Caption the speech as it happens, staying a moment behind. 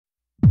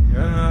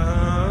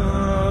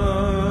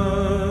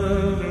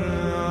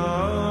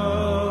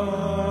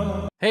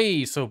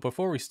Hey, so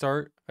before we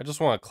start, I just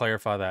want to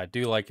clarify that I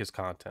do like his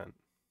content.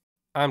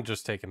 I'm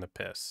just taking the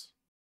piss.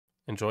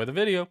 Enjoy the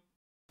video.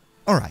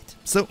 Alright,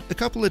 so a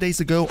couple of days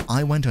ago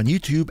I went on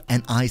YouTube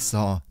and I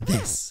saw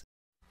this.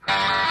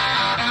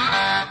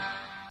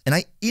 And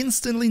I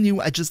instantly knew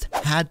I just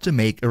had to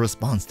make a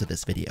response to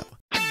this video.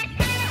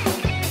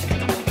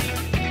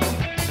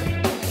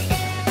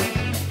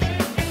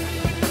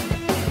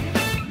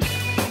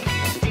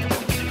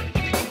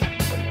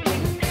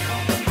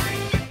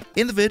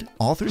 In the vid,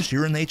 author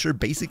Shironature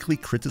basically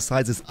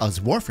criticizes us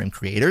Warframe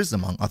creators,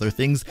 among other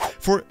things,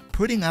 for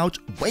putting out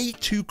way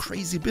too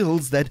crazy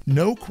builds that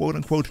no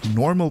quote-unquote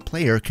normal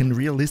player can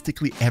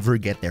realistically ever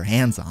get their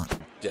hands on.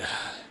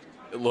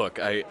 Look,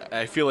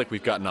 I feel like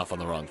we've gotten off on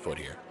the wrong foot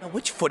here. Now,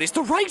 which foot is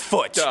the right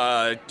foot?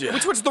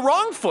 Which foot's the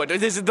wrong foot?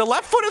 Is it the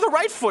left foot or the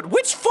right foot?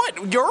 Which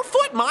foot? Your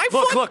foot? My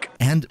foot? Look!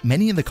 And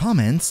many in the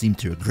comments seem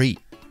to agree.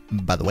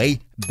 By the way,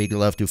 big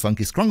love to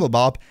Funky Scrungle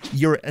Bob,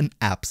 you're an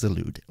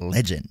absolute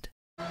legend.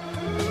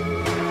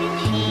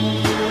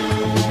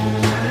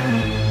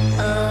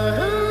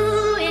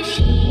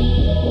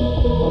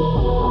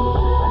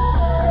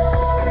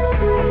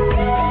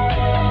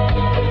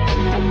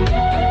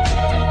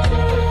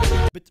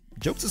 But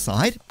jokes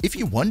aside, if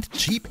you want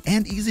cheap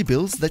and easy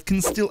builds that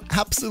can still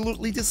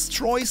absolutely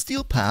destroy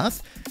Steel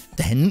Path,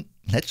 then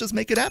let's just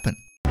make it happen.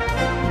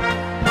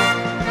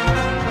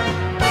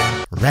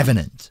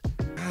 Revenant.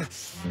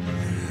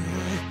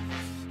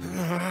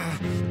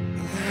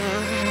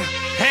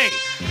 Hey!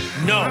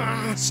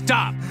 No!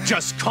 Stop!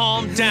 Just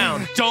calm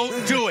down!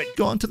 Don't do it!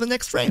 Go on to the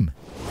next frame.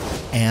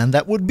 And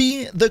that would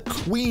be the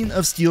Queen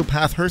of Steel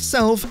Path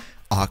herself,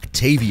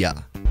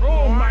 Octavia.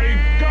 Oh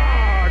my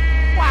god!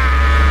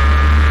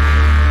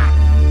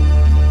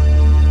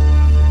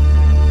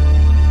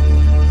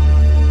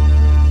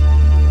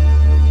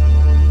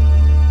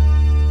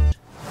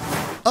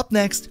 Up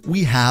next,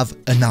 we have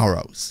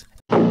Inaros.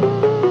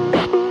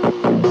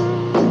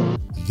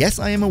 Yes,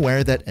 I am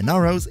aware that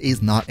Inaros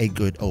is not a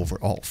good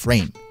overall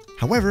frame.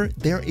 However,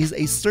 there is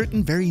a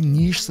certain very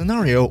niche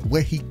scenario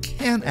where he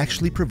can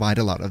actually provide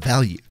a lot of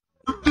value.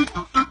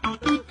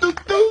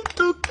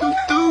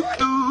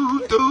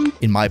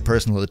 In my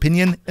personal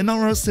opinion,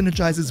 Inaros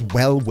synergizes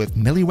well with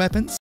melee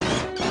weapons.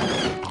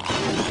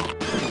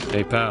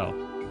 Hey pal,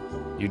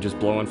 you just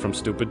blowing from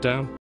Stupid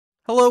Town?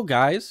 Hello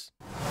guys.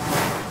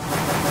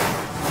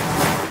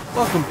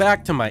 Welcome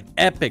back to my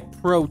epic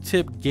pro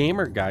tip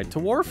gamer guide to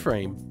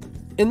Warframe.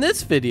 In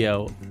this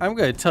video, I'm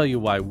going to tell you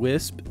why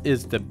Wisp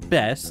is the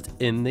best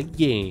in the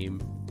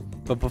game.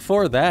 But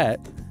before that,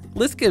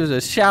 let's give a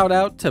shout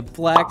out to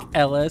Black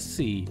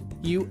LSC,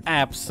 you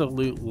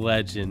absolute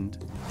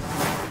legend.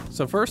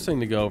 So first thing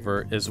to go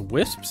over is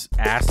Wisp's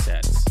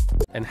assets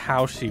and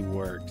how she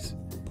works.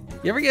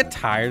 You ever get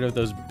tired of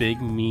those big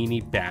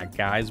meanie bad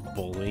guys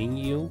bullying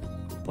you?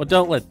 Well,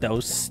 don't let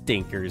those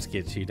stinkers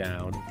get you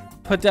down.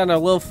 Put down a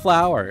little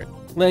flower,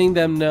 letting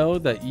them know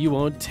that you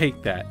won't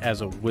take that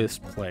as a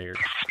Wisp player.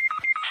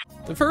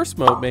 The first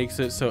mode makes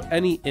it so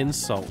any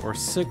insult or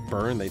sick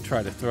burn they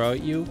try to throw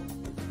at you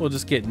will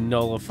just get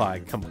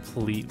nullified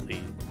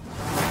completely.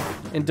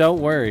 And don't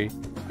worry,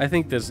 I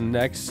think this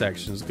next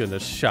section is gonna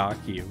shock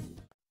you.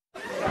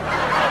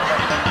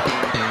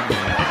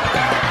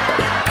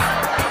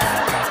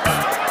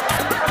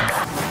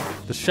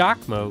 The shock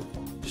mode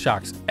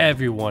shocks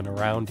everyone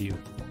around you.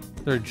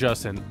 They're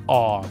just in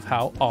awe of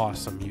how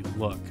awesome you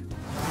look.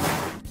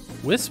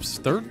 Wisp's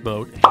third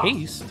mode,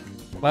 Haste,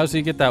 allows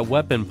you to get that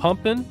weapon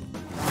pumping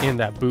and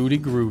that booty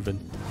grooving.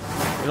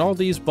 And all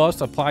these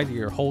buffs apply to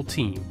your whole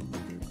team.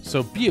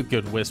 So be a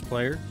good Wisp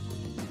player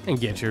and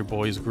get your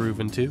boys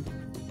grooving too.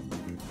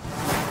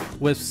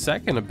 Wisp's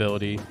second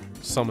ability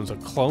summons a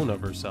clone of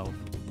herself.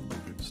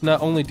 So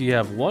not only do you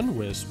have one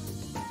Wisp,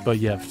 but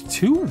you have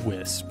two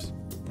Wisps.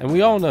 And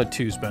we all know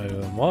two's better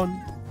than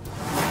one.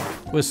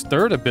 Wisp's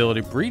third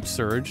ability, Breach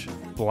Surge,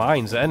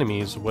 blinds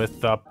enemies with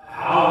the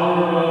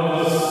power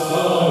of the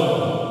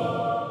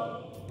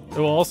sun. It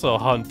will also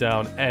hunt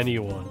down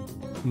anyone,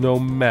 no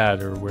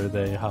matter where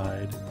they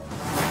hide.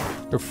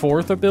 Her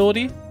fourth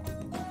ability,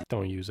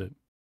 don't use it.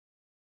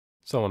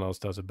 Someone else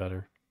does it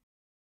better.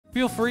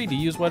 Feel free to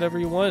use whatever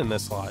you want in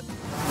this slot.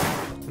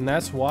 And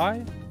that's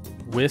why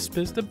Wisp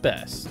is the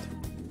best.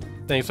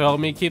 Thanks for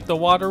helping me keep the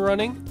water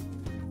running,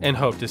 and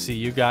hope to see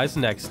you guys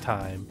next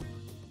time.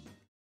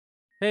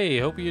 Hey,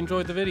 hope you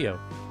enjoyed the video.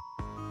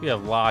 We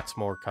have lots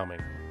more coming.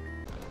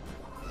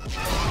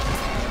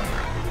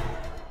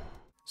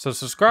 So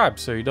subscribe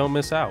so you don't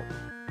miss out.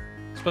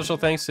 Special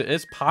thanks to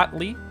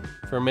ITZPAKTLI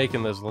for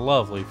making this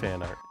lovely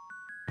fan art.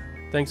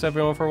 Thanks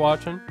everyone for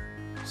watching.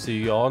 See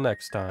you all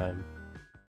next time.